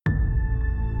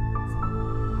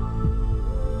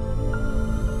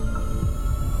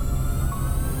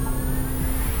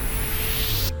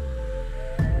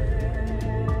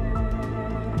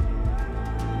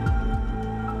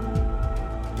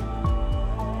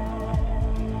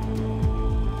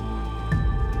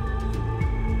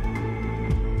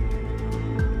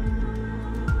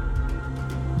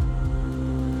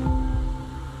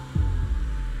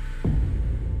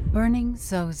Burning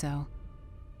Zozo.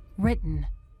 Written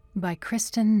by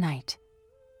Kristen Knight.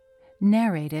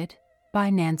 Narrated by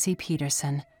Nancy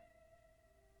Peterson.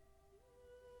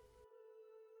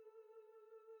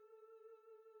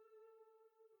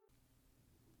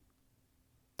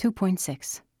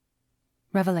 (2.6)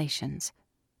 Revelations.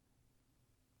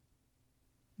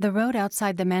 The road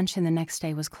outside the mansion the next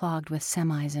day was clogged with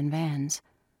semis and vans.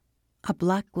 A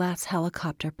black glass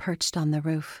helicopter perched on the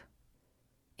roof.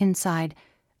 Inside,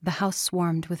 the house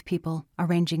swarmed with people,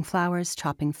 arranging flowers,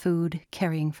 chopping food,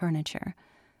 carrying furniture.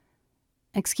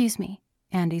 "Excuse me,"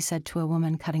 Andy said to a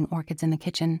woman cutting orchids in the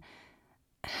kitchen.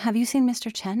 "Have you seen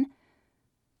Mr. Chen?"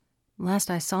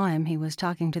 "Last I saw him, he was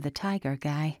talking to the tiger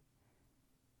guy."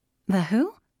 "The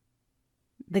who?"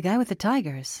 "The guy with the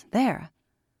tigers, there."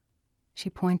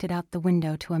 She pointed out the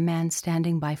window to a man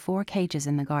standing by 4 cages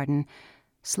in the garden,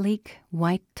 sleek,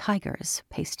 white tigers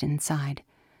paced inside.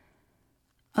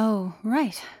 "Oh,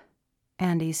 right,"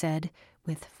 Andy said,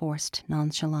 with forced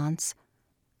nonchalance.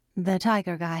 "The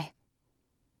tiger guy.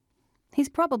 He's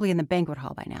probably in the banquet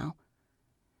hall by now."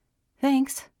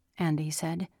 "Thanks," Andy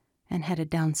said, and headed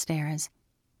downstairs.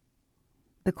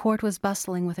 The court was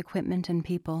bustling with equipment and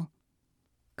people.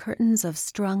 Curtains of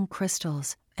strung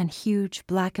crystals and huge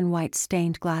black and white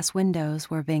stained glass windows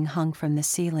were being hung from the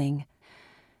ceiling.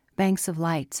 Banks of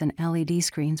lights and LED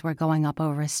screens were going up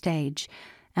over a stage,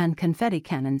 and confetti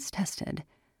cannons tested.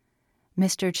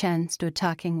 Mr. Chen stood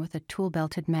talking with a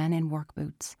tool-belted man in work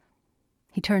boots.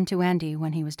 He turned to Andy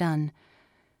when he was done.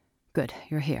 "Good,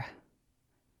 you're here."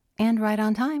 "And right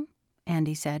on time,"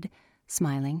 Andy said,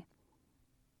 smiling.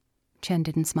 Chen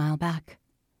didn't smile back.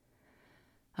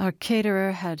 "Our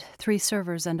caterer had 3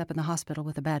 servers end up in the hospital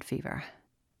with a bad fever.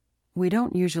 We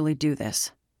don't usually do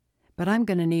this, but I'm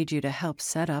going to need you to help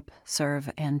set up,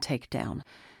 serve, and take down.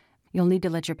 You'll need to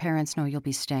let your parents know you'll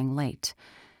be staying late,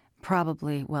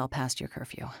 probably well past your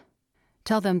curfew.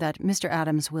 Tell them that Mr.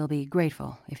 Adams will be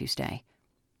grateful if you stay."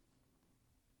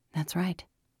 That's right.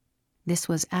 This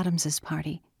was Adams's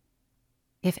party.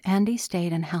 If Andy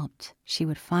stayed and helped, she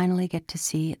would finally get to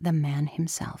see the man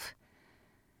himself.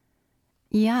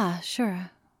 "Yeah,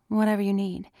 sure. Whatever you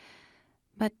need.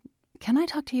 But can I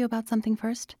talk to you about something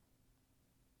first?"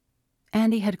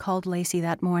 Andy had called Lacey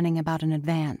that morning about an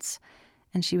advance,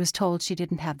 and she was told she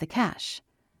didn't have the cash.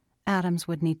 Adams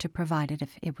would need to provide it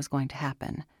if it was going to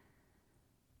happen.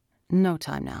 "No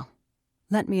time now.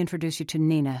 Let me introduce you to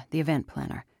Nina, the event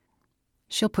planner.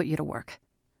 She'll put you to work."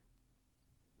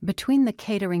 Between the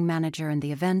catering manager and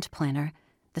the event planner,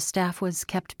 the staff was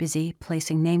kept busy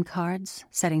placing name cards,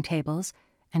 setting tables,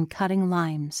 and cutting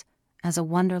limes as a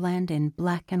wonderland in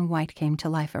black and white came to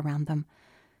life around them.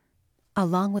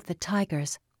 Along with the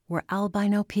tigers were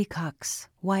albino peacocks,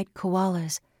 white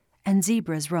koalas, and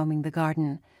zebras roaming the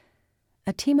garden.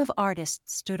 A team of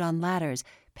artists stood on ladders,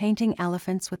 painting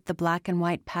elephants with the black and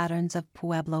white patterns of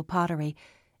Pueblo pottery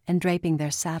and draping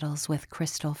their saddles with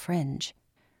crystal fringe.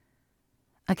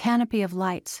 A canopy of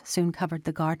lights soon covered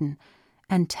the garden,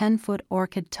 and 10-foot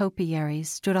orchid topiaries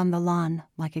stood on the lawn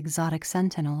like exotic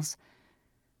sentinels.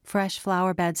 Fresh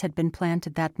flower beds had been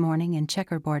planted that morning in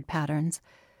checkerboard patterns.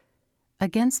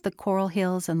 Against the coral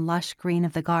hills and lush green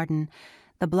of the garden,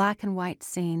 the black and white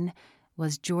scene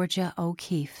was Georgia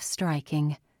O'Keeffe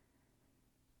striking.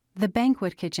 The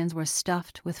banquet kitchens were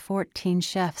stuffed with 14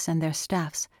 chefs and their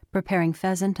staffs preparing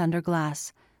pheasant under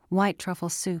glass, white truffle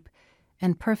soup,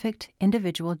 and perfect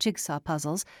individual jigsaw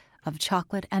puzzles of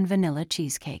chocolate and vanilla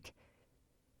cheesecake.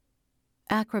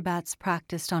 Acrobats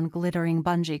practiced on glittering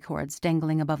bungee cords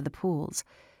dangling above the pools,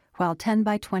 while 10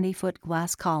 by 20-foot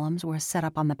glass columns were set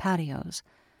up on the patios.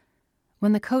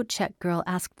 When the coat check girl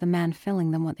asked the man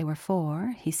filling them what they were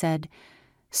for, he said,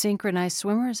 "Synchronized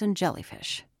swimmers and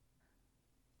jellyfish."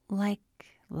 "Like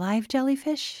live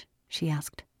jellyfish?" she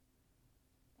asked.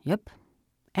 "Yep,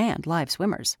 and live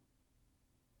swimmers."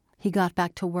 He got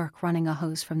back to work running a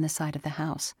hose from the side of the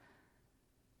house.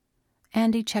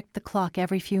 Andy checked the clock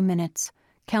every few minutes,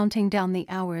 counting down the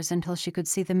hours until she could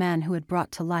see the man who had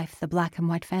brought to life the black and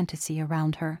white fantasy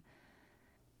around her.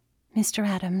 "Mr.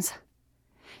 Adams."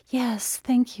 "Yes,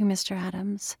 thank you, Mr.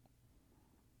 Adams."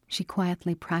 She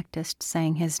quietly practiced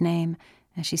saying his name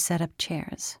as she set up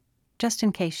chairs, just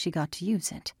in case she got to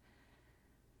use it.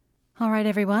 "All right,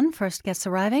 everyone, first guests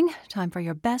arriving. Time for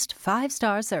your best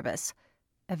 5-star service,"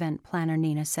 event planner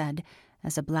Nina said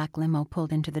as a black limo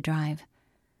pulled into the drive.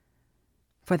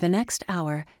 For the next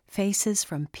hour, faces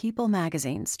from People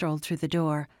magazine strolled through the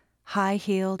door,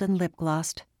 high-heeled and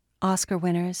lip-glossed, Oscar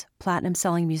winners,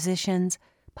 platinum-selling musicians,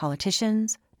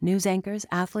 politicians, news anchors,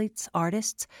 athletes,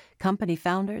 artists, company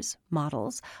founders,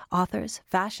 models, authors,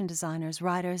 fashion designers,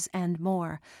 writers, and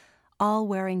more, all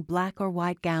wearing black or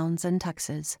white gowns and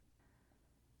tuxes.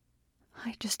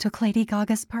 "I just took Lady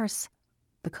Gaga's purse,"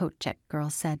 the coat check girl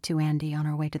said to Andy on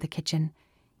her way to the kitchen.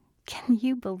 "Can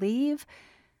you believe?"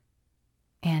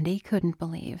 Andy couldn't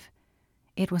believe.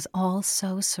 It was all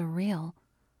so surreal.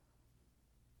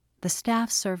 The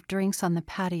staff served drinks on the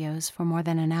patios for more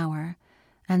than an hour,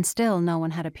 and still no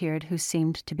one had appeared who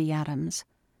seemed to be Adams.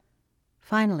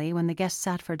 Finally, when the guests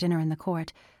sat for dinner in the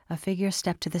court, a figure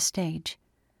stepped to the stage.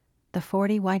 The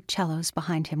 40 white cellos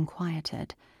behind him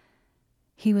quieted.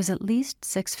 He was at least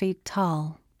 6 feet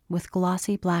tall, with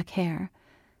glossy black hair,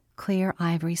 clear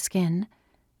ivory skin,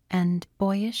 and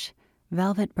boyish,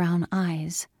 velvet brown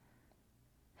eyes.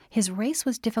 His race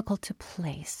was difficult to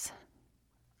place.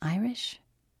 Irish?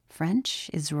 French?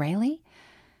 Israeli?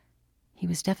 He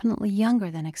was definitely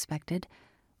younger than expected,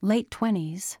 late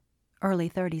 20s, early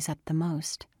 30s at the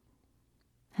most.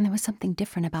 And there was something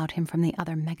different about him from the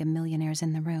other mega-millionaires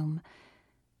in the room.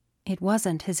 It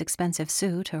wasn't his expensive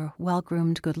suit or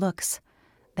well-groomed good looks.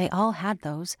 They all had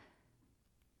those.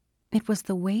 It was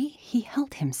the way he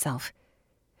held himself.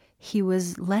 He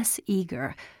was less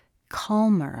eager,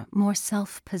 calmer, more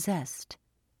self-possessed.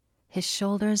 His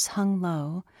shoulders hung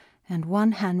low, and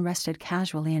one hand rested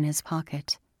casually in his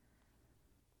pocket.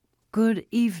 "Good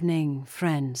evening,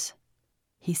 friends,"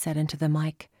 he said into the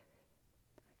mic.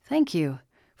 "Thank you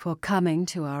for coming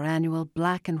to our annual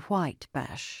Black and White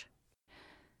Bash."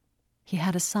 He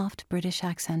had a soft British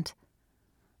accent.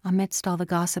 Amidst all the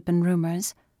gossip and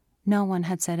rumors, no one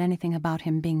had said anything about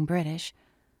him being British.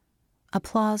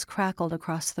 Applause crackled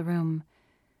across the room.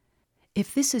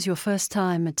 "If this is your first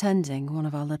time attending one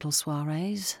of our little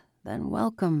soirees, then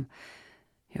welcome.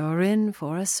 You're in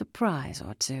for a surprise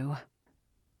or two."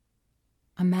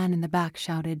 A man in the back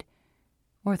shouted,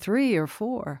 "Or 3 or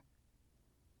 4.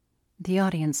 The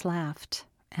audience laughed,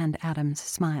 and Adams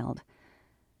smiled.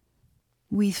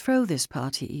 "We throw this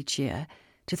party each year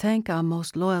to thank our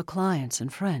most loyal clients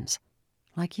and friends,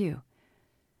 like you.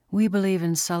 We believe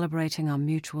in celebrating our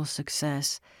mutual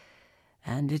success,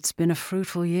 and it's been a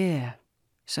fruitful year.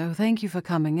 So thank you for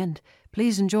coming, and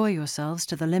please enjoy yourselves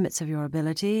to the limits of your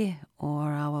ability,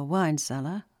 or our wine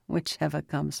cellar, whichever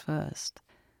comes first."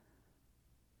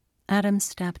 Adams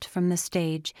stepped from the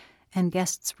stage, and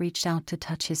guests reached out to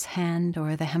touch his hand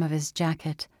or the hem of his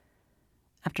jacket.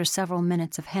 After several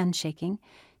minutes of handshaking,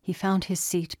 he found his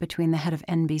seat between the head of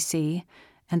NBC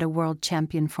and a world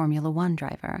champion Formula One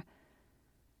driver.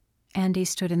 Andy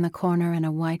stood in the corner in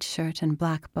a white shirt and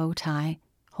black bow tie,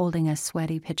 holding a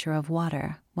sweaty pitcher of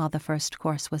water while the first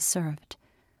course was served.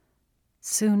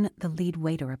 Soon the lead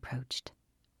waiter approached.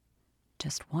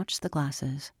 "Just watch the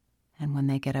glasses, and when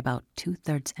they get about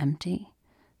 2/3 empty,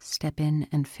 step in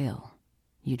and fill.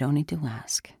 You don't need to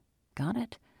ask. Got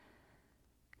it?"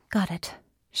 "Got it,"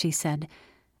 she said,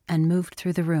 and moved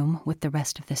through the room with the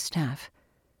rest of the staff.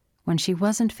 When she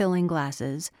wasn't filling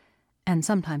glasses, and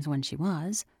sometimes when she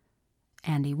was,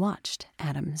 Andy watched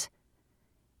Adams.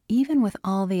 Even with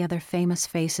all the other famous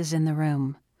faces in the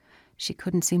room, she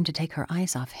couldn't seem to take her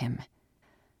eyes off him.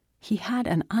 He had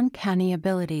an uncanny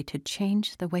ability to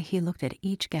change the way he looked at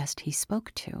each guest he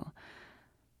spoke to.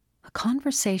 A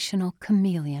conversational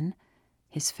chameleon,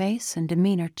 his face and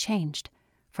demeanor changed,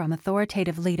 from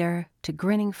authoritative leader to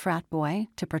grinning frat boy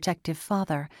to protective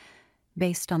father,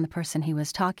 based on the person he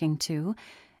was talking to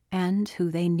and who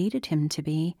they needed him to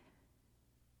be.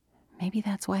 Maybe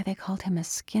that's why they called him a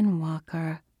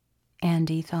skinwalker,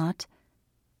 Andy thought.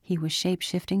 He was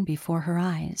shape-shifting before her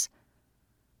eyes.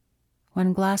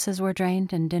 When glasses were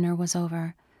drained and dinner was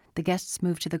over, the guests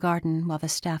moved to the garden while the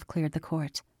staff cleared the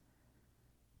court.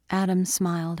 Adams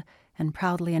smiled and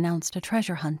proudly announced a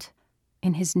treasure hunt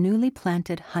in his newly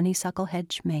planted honeysuckle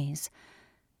hedge maze.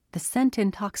 The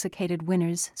scent-intoxicated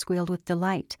winners squealed with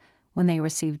delight when they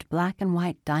received black and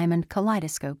white diamond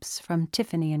kaleidoscopes from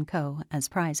Tiffany & Co. as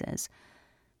prizes.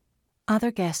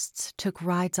 Other guests took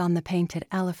rides on the painted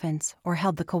elephants or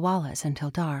held the koalas until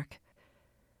dark.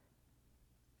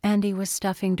 Andy was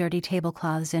stuffing dirty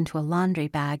tablecloths into a laundry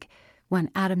bag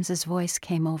when Adams's voice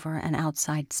came over an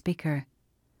outside speaker.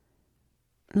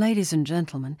 "Ladies and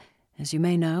gentlemen, as you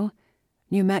may know,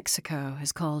 New Mexico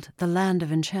is called the Land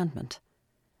of Enchantment.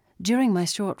 During my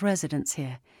short residence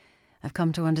here, I've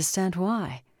come to understand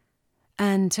why.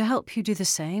 And to help you do the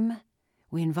same,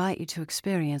 we invite you to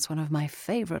experience one of my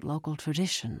favorite local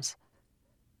traditions."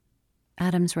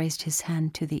 Adams raised his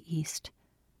hand to the east.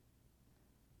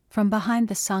 From behind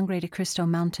the Sangre de Cristo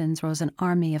Mountains rose an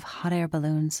army of hot air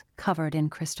balloons covered in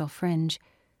crystal fringe.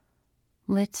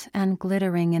 Lit and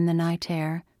glittering in the night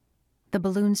air, the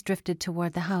balloons drifted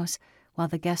toward the house while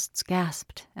the guests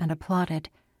gasped and applauded.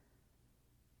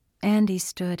 Andy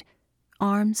stood,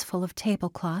 arms full of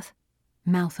tablecloth,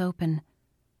 mouth open.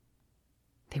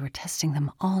 "They were testing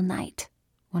them all night,"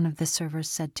 one of the servers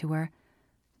said to her.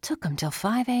 "Took 'em till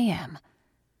 5 a.m.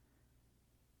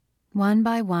 One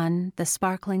by one, the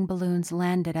sparkling balloons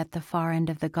landed at the far end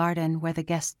of the garden where the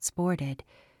guests boarded.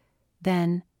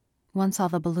 Then, once all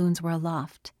the balloons were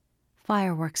aloft,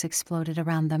 fireworks exploded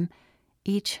around them,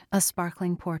 each a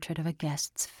sparkling portrait of a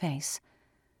guest's face.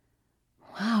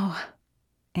 "Wow,"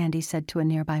 Andy said to a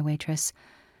nearby waitress.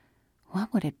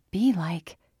 "What would it be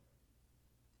like?"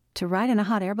 "To ride in a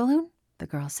hot air balloon?" the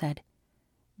girl said.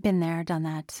 "Been there, done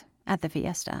that, at the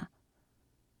fiesta."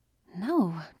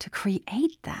 "No, to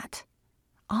create that.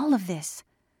 All of this.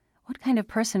 What kind of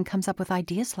person comes up with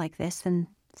ideas like this, then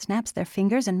snaps their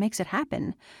fingers and makes it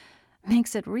happen?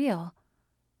 Makes it real?"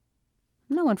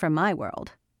 "No one from my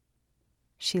world."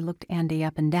 She looked Andy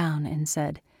up and down and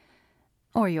said,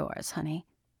 "Or yours, honey."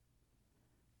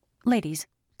 "Ladies,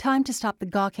 time to stop the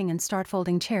gawking and start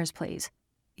folding chairs, please,"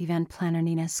 event planner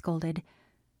Nina scolded.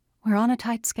 "We're on a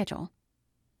tight schedule."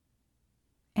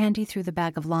 Andy threw the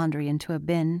bag of laundry into a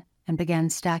bin and began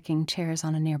stacking chairs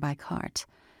on a nearby cart.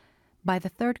 By the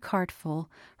third cartful,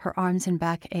 her arms and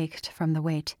back ached from the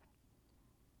weight.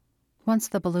 Once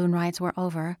the balloon rides were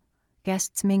over,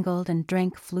 guests mingled and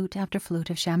drank flute after flute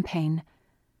of champagne.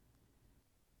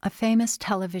 A famous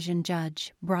television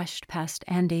judge brushed past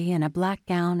Andy in a black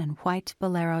gown and white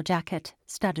bolero jacket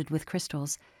studded with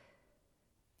crystals.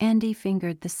 Andy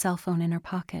fingered the cell phone in her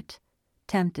pocket,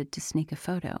 tempted to sneak a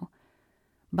photo.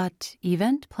 But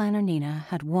event planner Nina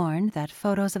had warned that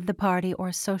photos of the party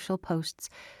or social posts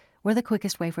were the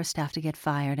quickest way for staff to get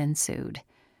fired and sued.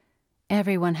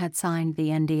 Everyone had signed the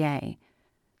NDA,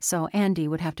 so Andy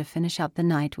would have to finish out the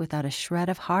night without a shred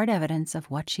of hard evidence of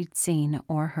what she'd seen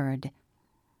or heard.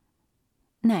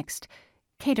 Next,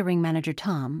 catering manager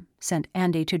Tom sent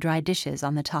Andy to dry dishes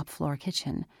on the top-floor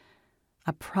kitchen.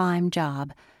 A prime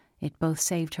job. It both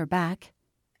saved her back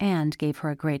and gave her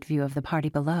a great view of the party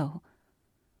below.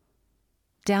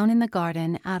 Down in the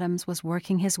garden, Adams was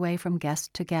working his way from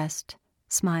guest to guest,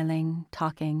 smiling,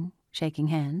 talking, shaking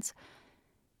hands.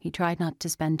 He tried not to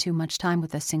spend too much time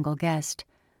with a single guest,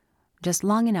 just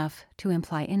long enough to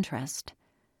imply interest.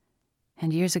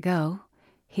 And years ago,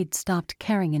 he'd stopped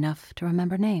caring enough to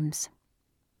remember names.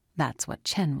 That's what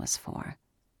Chen was for.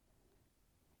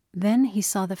 Then he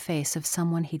saw the face of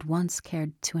someone he'd once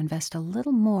cared to invest a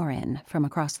little more in from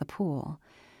across the pool.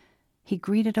 He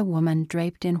greeted a woman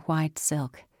draped in white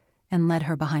silk and led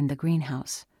her behind the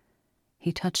greenhouse.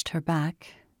 He touched her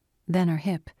back, then her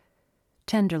hip,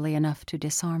 tenderly enough to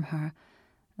disarm her,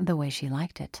 the way she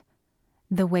liked it,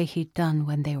 the way he'd done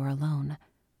when they were alone.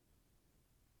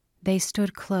 They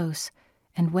stood close,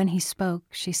 and when he spoke,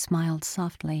 she smiled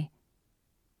softly.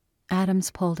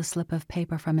 Adams pulled a slip of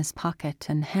paper from his pocket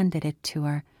and handed it to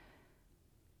her.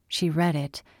 She read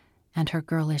it, and her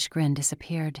girlish grin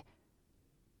disappeared.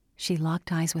 She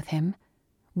locked eyes with him,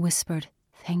 whispered,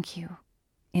 "Thank you,"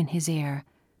 in his ear,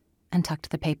 and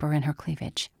tucked the paper in her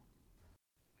cleavage.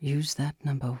 "Use that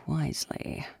number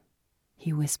wisely,"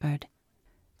 he whispered,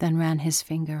 then ran his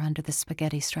finger under the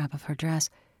spaghetti strap of her dress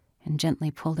and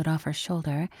gently pulled it off her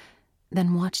shoulder,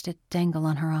 then watched it dangle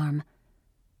on her arm.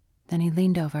 Then he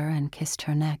leaned over and kissed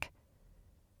her neck.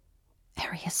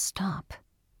 "Arius, stop,"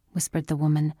 whispered the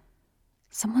woman.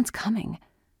 "Someone's coming."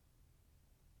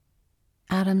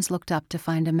 Adams looked up to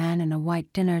find a man in a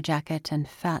white dinner jacket and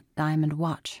fat diamond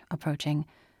watch approaching.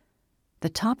 The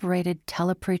top-rated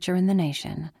telepreacher in the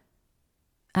nation.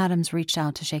 Adams reached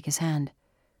out to shake his hand.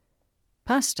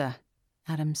 "Pasta,"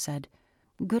 Adams said.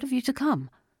 "Good of you to come."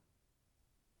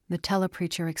 The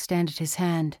telepreacher extended his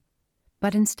hand,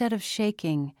 but instead of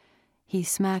shaking, he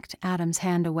smacked Adams'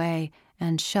 hand away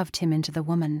and shoved him into the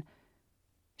woman.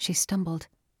 She stumbled.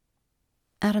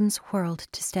 Adams whirled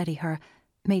to steady her,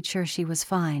 made sure she was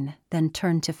fine, then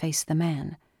turned to face the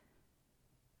man.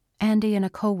 Andy and a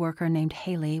co-worker named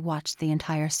Haley watched the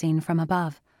entire scene from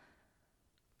above.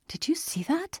 "Did you see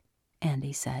that?"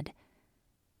 Andy said.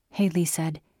 Haley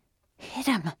said, "Hit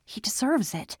him, he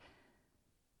deserves it."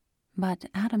 But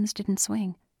Adams didn't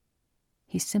swing.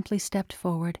 He simply stepped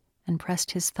forward and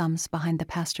pressed his thumbs behind the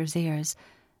pastor's ears,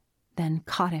 then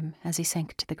caught him as he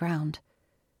sank to the ground.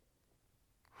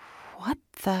 "What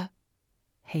the?"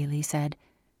 Haley said.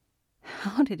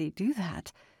 "How did he do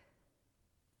that?"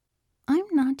 "I'm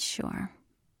not sure,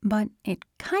 but it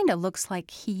kinda looks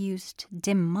like he used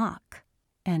dim mak,"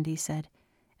 Andy said,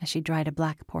 as she dried a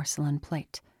black porcelain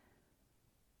plate.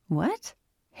 "What?"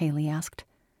 Haley asked.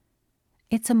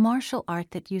 "It's a martial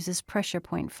art that uses pressure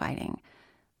point fighting.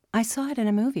 I saw it in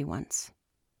a movie once.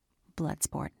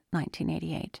 Bloodsport,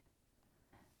 1988.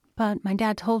 But my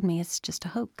dad told me it's just a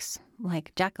hoax,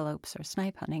 like jackalopes or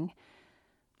snipe hunting.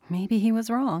 Maybe he was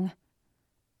wrong.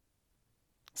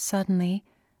 Suddenly,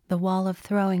 the wall of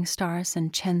throwing stars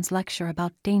and Chen's lecture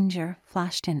about danger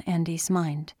flashed in Andy's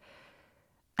mind.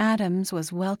 Adams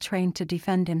was well trained to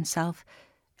defend himself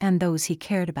and those he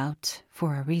cared about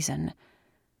for a reason.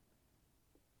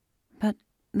 But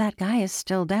that guy is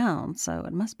still down, so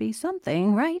it must be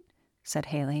something, right? Said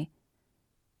Haley.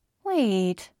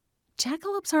 Wait,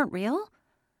 jackalopes aren't real?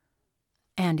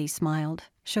 Andy smiled,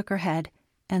 shook her head,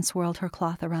 and swirled her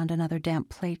cloth around another damp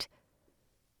plate.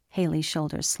 Haley's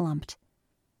shoulders slumped.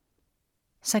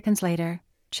 Seconds later,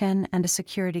 Chen and a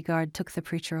security guard took the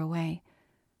preacher away.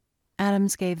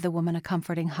 Adams gave the woman a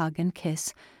comforting hug and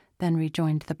kiss, then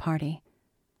rejoined the party.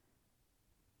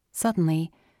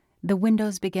 Suddenly, the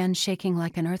windows began shaking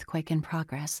like an earthquake in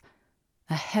progress.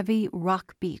 A heavy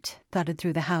rock beat thudded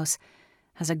through the house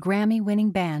as a Grammy-winning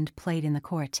band played in the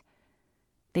court.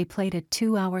 They played a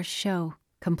 2-hour show,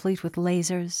 complete with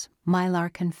lasers,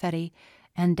 mylar confetti,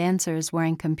 and dancers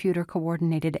wearing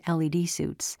computer-coordinated LED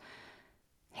suits.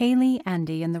 Haley,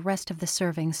 Andy, and the rest of the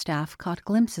serving staff caught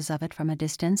glimpses of it from a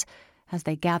distance as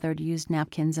they gathered used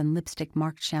napkins and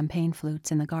lipstick-marked champagne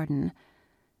flutes in the garden.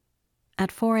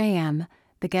 At 4 a.m.,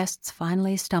 the guests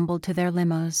finally stumbled to their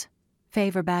limos,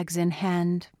 favor bags in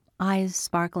hand, eyes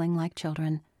sparkling like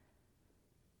children.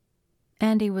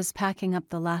 Andy was packing up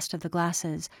the last of the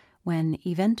glasses when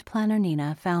event planner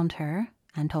Nina found her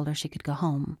and told her she could go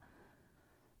home.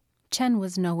 Chen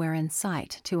was nowhere in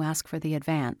sight to ask for the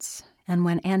advance, and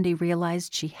when Andy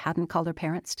realized she hadn't called her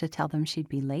parents to tell them she'd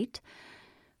be late,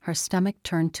 her stomach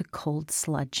turned to cold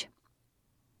sludge.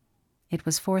 It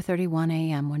was 4:31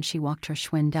 a.m. when she walked her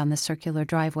Schwinn down the circular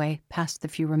driveway past the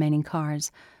few remaining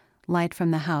cars, light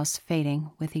from the house fading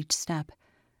with each step.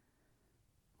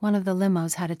 One of the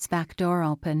limos had its back door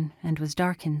open and was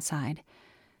dark inside.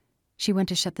 She went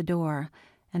to shut the door,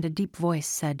 and a deep voice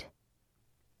said,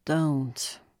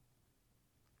 "Don't."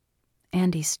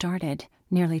 Andy started,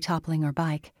 nearly toppling her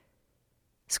bike.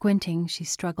 Squinting, she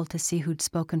struggled to see who'd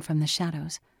spoken from the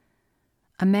shadows.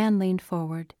 A man leaned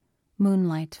forward,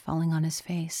 moonlight falling on his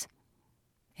face.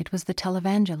 It was the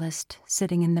televangelist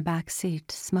sitting in the back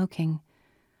seat, smoking.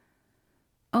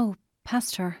 "Oh,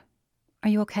 Pastor, are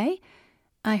you okay?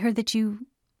 I heard that you,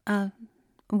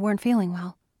 weren't feeling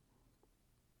well."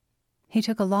 He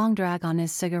took a long drag on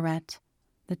his cigarette,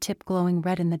 the tip glowing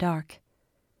red in the dark.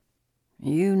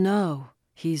 "You know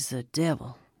he's the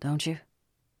devil, don't you?"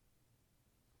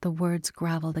 The words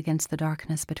graveled against the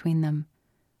darkness between them.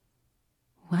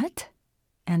 "What?"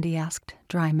 Andy asked,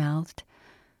 dry-mouthed.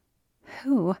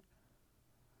 "Who?"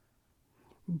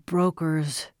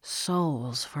 "Brokers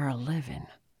souls for a living."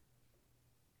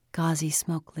 Gauzy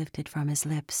smoke lifted from his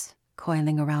lips,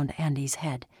 coiling around Andy's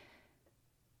head.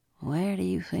 "Where do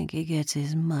you think he gets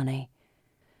his money?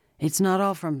 It's not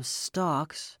all from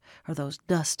stocks or those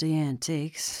dusty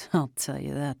antiques, I'll tell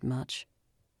you that much."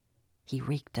 He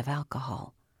reeked of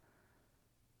alcohol.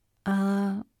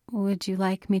 Would you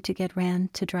like me to get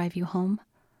Rand to drive you home?"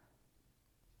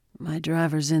 "My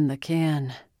driver's in the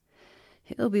can.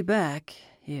 He'll be back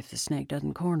if the snake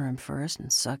doesn't corner him first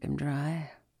and suck him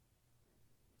dry."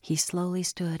 He slowly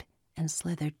stood and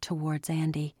slithered towards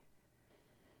Andy.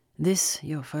 "This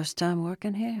your first time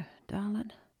working here,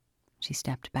 darling?" She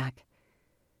stepped back.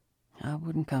 "I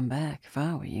wouldn't come back if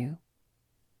I were you."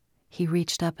 He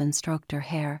reached up and stroked her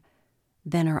hair,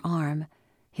 then her arm,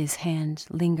 his hand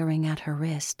lingering at her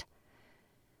wrist.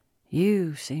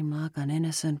 "You seem like an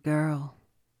innocent girl.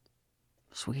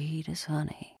 Sweet as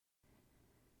honey."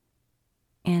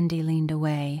 Andy leaned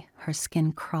away, her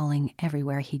skin crawling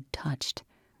everywhere he'd touched.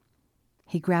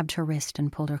 He grabbed her wrist and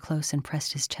pulled her close and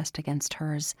pressed his chest against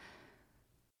hers.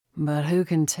 "But who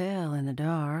can tell in the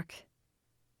dark?"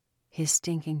 His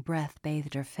stinking breath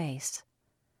bathed her face.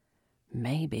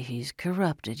 "Maybe he's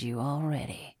corrupted you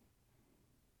already."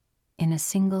 In a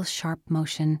single sharp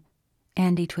motion,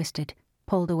 Andy twisted,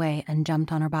 pulled away, and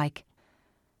jumped on her bike.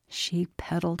 She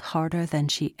pedaled harder than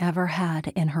she ever had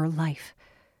in her life.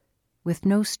 With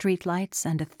no streetlights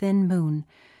and a thin moon,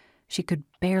 she could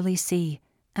barely see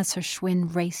as her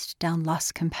Schwinn raced down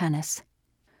Las Campanas.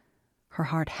 Her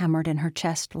heart hammered in her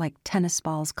chest like tennis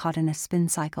balls caught in a spin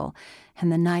cycle, and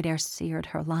the night air seared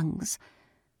her lungs.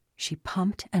 She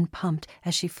pumped and pumped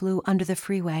as she flew under the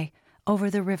freeway, over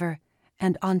the river,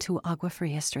 and onto Agua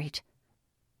Fria Street.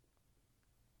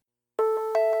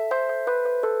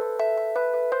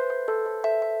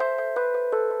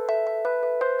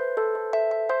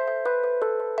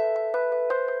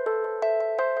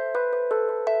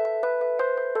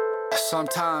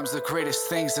 Sometimes the greatest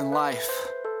things in life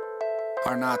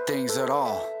are not things at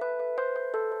all.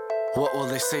 What will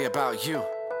they say about you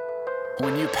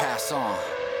when you pass on?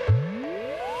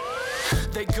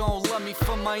 They gon' love me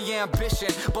for my ambition,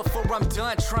 but before I'm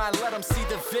done, try and let them see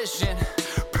the vision.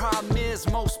 Problem is,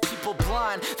 most people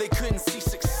blind, they couldn't see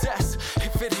success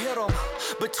if it hit them.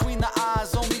 Between the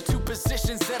eyes, only two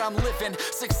positions that I'm living: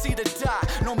 succeed or die,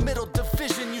 no middle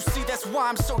division. You see, that's why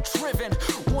I'm so driven.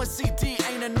 One CD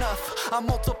ain't enough, I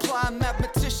multiply a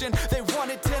mathematician. They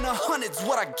wanted 10 or 100's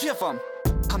what I give them.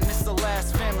 I missed the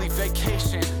last family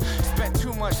vacation, spent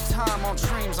too much time on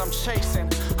dreams I'm chasing.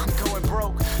 I'm going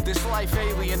broke, this life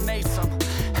alienates them.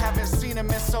 Haven't seen them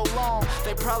in so long,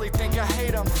 they probably think I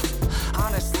hate them.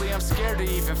 Honestly, I'm scared to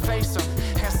even face them.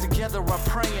 Hands together, I'm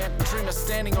praying, dream of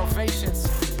standing ovations.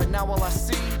 But now all I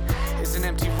see is an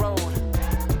empty road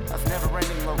of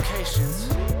never-ending locations.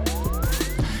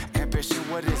 Ambition,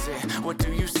 what is it? What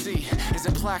do you see? Is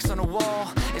it plaques on the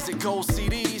wall? Is it gold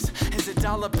CDs? Is it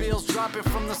dollar bills dropping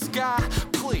from the sky?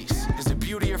 Please, is it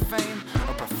beauty or fame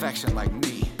or perfection like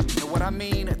me? Know what I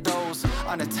mean? Those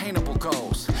unattainable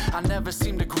goals I never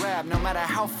seem to grab, no matter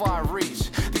how far I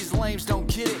reach. These lames don't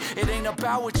get it. It ain't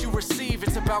about what you receive,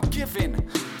 it's about giving.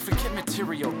 Forget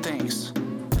material things.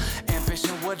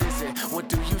 Ambition, what is it? What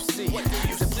do you see?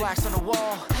 Is it plaques on the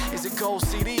wall? Is it gold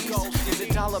CDs? Is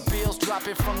it dollar bills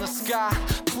dropping from the sky?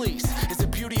 Please, is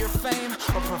it beauty or fame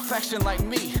or perfection like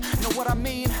me? Know what I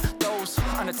mean? Those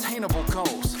unattainable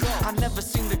goals I never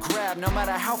seem to grab, no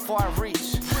matter how far I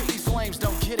reach. These lames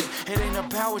don't get it. It ain't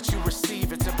about what you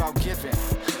receive, it's about giving.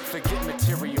 Forget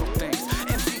material things.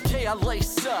 MGK, I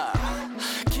lace up.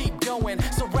 Keep going,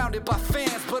 surrounded by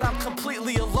fans, but I'm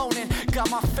completely alone and got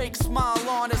my fake smile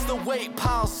on as the weight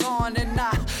piles on. And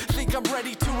I think I'm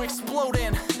ready to explode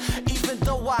in. Even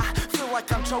though I feel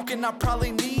like I'm choking, I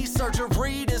probably need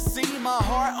surgery to see my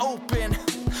heart open.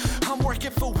 I'm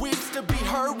working for weeks to be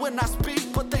heard when I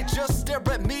speak, but they just stare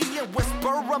at me and whisper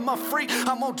I'm a freak.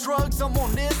 I'm on drugs, I'm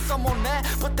on this, I'm on that,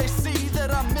 but they see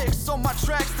that I mix on my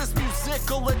tracks. This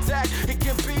musical attack, it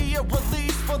can be a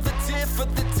release for the tit, for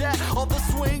the tat. All the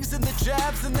swings and the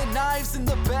jabs and the knives in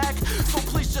the back. So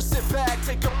please just sit back,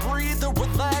 take a breather,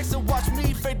 relax, and watch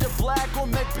me fade to black. Or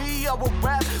maybe I will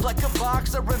rap like a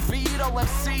boxer and beat all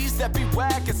MCs that be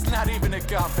whack. It's not even a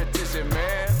competition,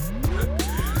 man.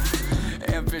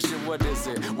 Ambition, what is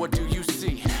it? What do you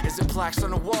see? Is it plaques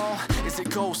on the wall? Is it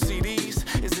gold CDs?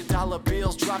 Is it dollar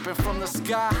bills dropping from the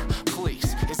sky?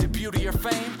 Please, is it beauty or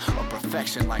fame or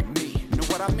perfection like me? Know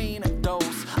what I mean?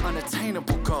 Those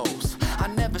unattainable goals I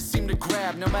never seem to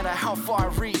grab, no matter how far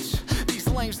I reach. These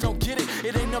lames don't get it.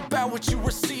 It ain't about what you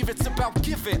receive, it's about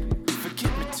giving.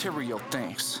 Forget material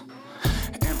things.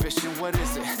 Ambition, what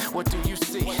is it? What do you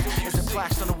see? Is it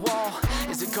plaques on the wall?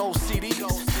 Is it gold CDs?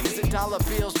 Is it dollar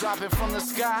bills dropping from the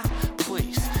sky?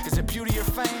 Please, is it beauty or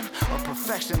fame or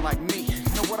perfection like me?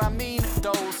 Know what I mean?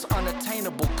 Those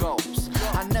unattainable goals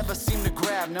I never seem to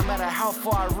grab, no matter how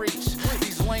far I reach.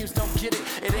 These lames don't get it.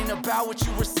 It ain't about what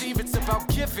you receive, it's about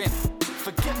giving.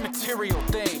 Forget material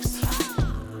things.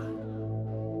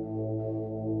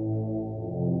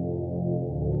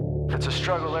 It's a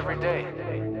struggle every day.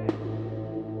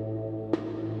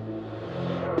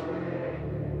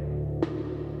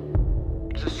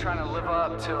 Just trying to live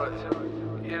up to it,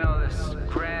 you know, this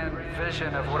grand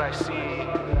vision of what I see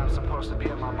that I'm supposed to be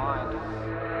in my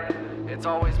mind. It's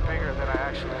always bigger than I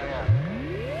actually am.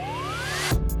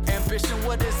 Ambition,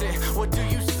 what is it? What do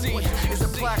you see? Is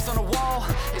it plaques on the wall?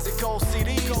 Is it gold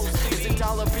CDs? Is it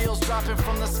dollar bills dropping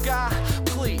from the sky?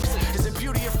 Please, is it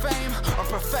beauty or fame or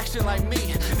perfection like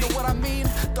me? Know what I mean?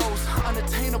 Those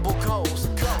unattainable goals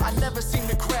I never seem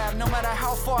to grab, no matter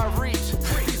how far I reach.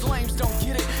 These lames don't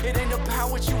get it. It ain't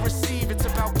about what you receive, it's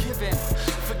about giving.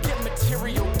 Forget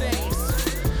material things.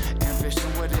 Ambition,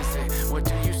 what is it? What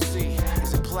do you see?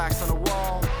 Is it plaques on the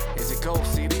wall? Is it gold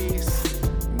CDs?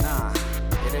 Nah,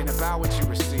 it ain't about what you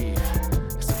receive,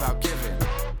 it's about giving.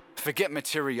 Forget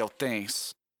material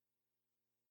things.